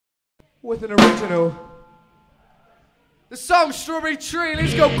with an original. The song Strawberry Tree,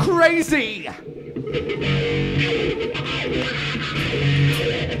 let's go crazy.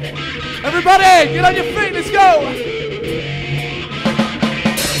 Everybody, get on your feet, let's go.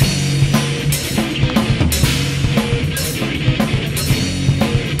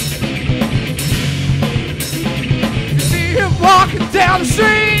 You see him walking down the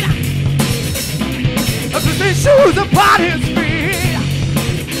street, with his shoes upon his feet.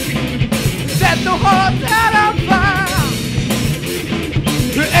 Set the heart that on fire,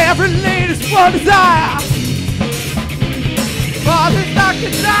 to every lady's one desire. Father's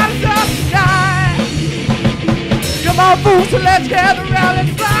knocking out of the sky. Come on, fools, so let's gather around.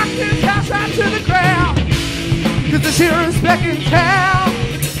 Let's rock this house right to the ground, 'cause the sheriff's back in town.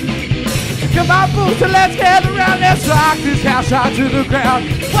 Come on, fools, so let's gather around. Let's rock this house right to the ground.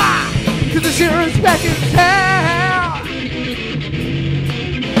 Why? 'Cause the sheriff's back in town.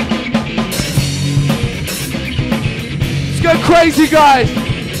 Let's go crazy, guys.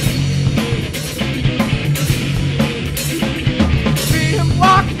 See him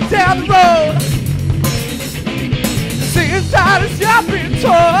walking down the road, see inside his shopping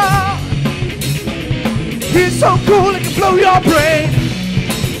tour. He's so cool it can blow your brain.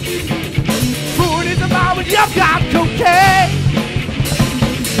 Food is a mind when you've got cocaine.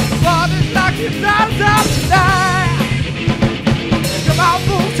 Father's knocking out of tonight. Come on,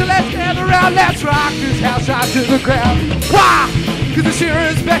 fools, so let's gather around. Let's rock this house right to the ground. Why? 'Cause the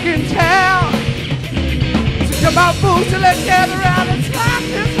sheriff's back in town. So come on, fools, so let's gather around. Let's rock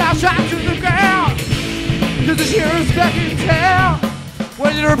this house right to the ground, 'cause the sheriff's back in town. I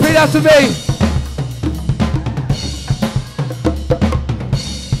want you to repeat after me.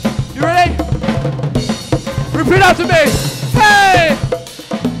 You ready? Repeat after me. Hey!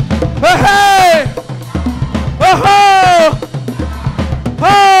 Oh, hey! Oh, ho!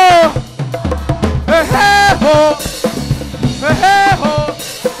 Oh! Hey, hey, ho! Hey, hey, ho!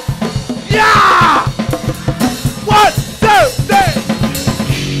 Yeah! 1, 2, 3!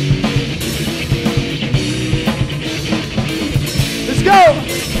 Let's go!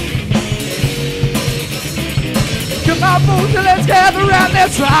 Come on, fools, and let's gather around.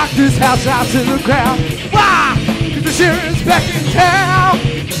 Let's rock this house out to the ground. Why? 'Cause the sheriff's back in town.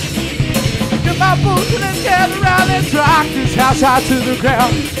 Come on, fools, and let's gather around. Let's rock this house out to the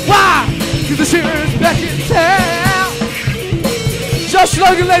ground. Why? 'Cause the sheriff's back in town. Josh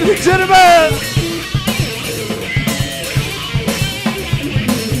Logan, ladies and gentlemen.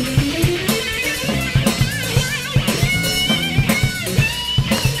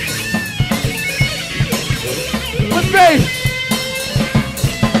 With me.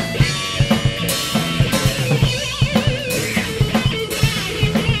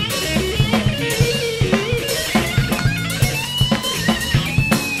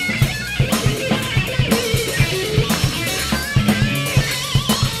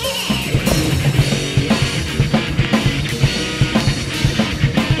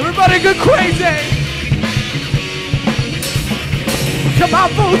 Everybody go crazy. Come on,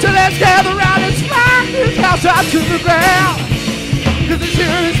 fools, and let's gather around. Let's rock this house out to the ground, 'cause the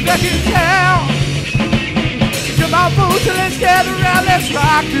sheriff's back in town. Come on, fools, and let's gather around. Let's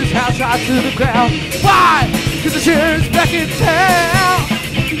rock this house out to the ground. Why? 'Cause the sheriff's back in town.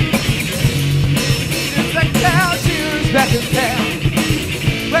 Sheriff's back in town. Sheriff's back in town.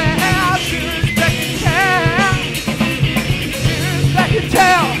 Well, sheriff's back in town. Sheriff's back in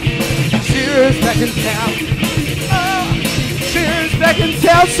town. Sheriff's back in town. Oh, sheriff's back in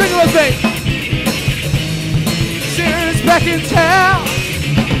town. Sing it with me. Sheriff's back in town.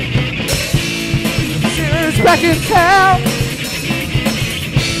 Sheriff's back in town.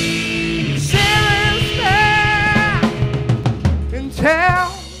 Sheriff's back in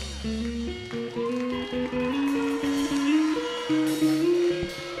town.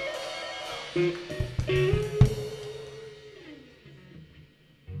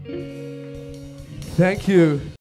 Thank you.